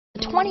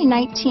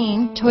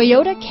2019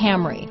 Toyota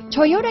Camry.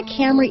 Toyota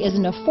Camry is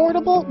an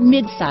affordable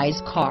mid-size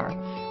car.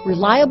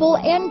 Reliable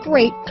and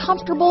great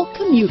comfortable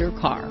commuter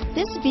car.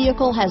 This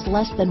vehicle has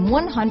less than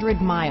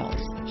 100 miles.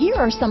 Here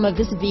are some of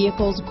this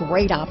vehicle's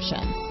great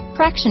options: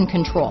 traction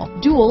control,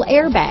 dual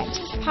airbags,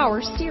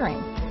 power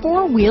steering,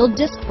 four-wheel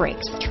disc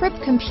brakes, trip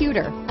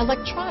computer,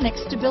 electronic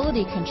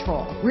stability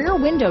control, rear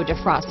window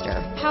defroster,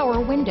 power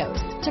windows,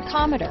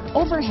 tachometer,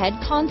 overhead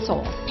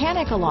console,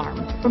 panic alarm,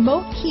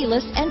 remote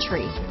keyless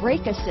entry,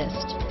 brake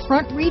assist,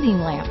 front reading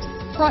lamps,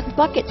 front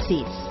bucket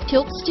seats,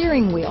 tilt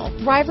steering wheel,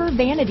 driver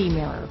vanity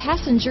mirror,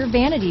 passenger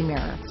vanity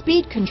mirror,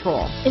 speed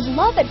control. Is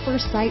love at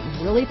first sight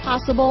really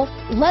possible?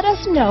 Let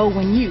us know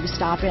when you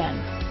stop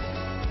in.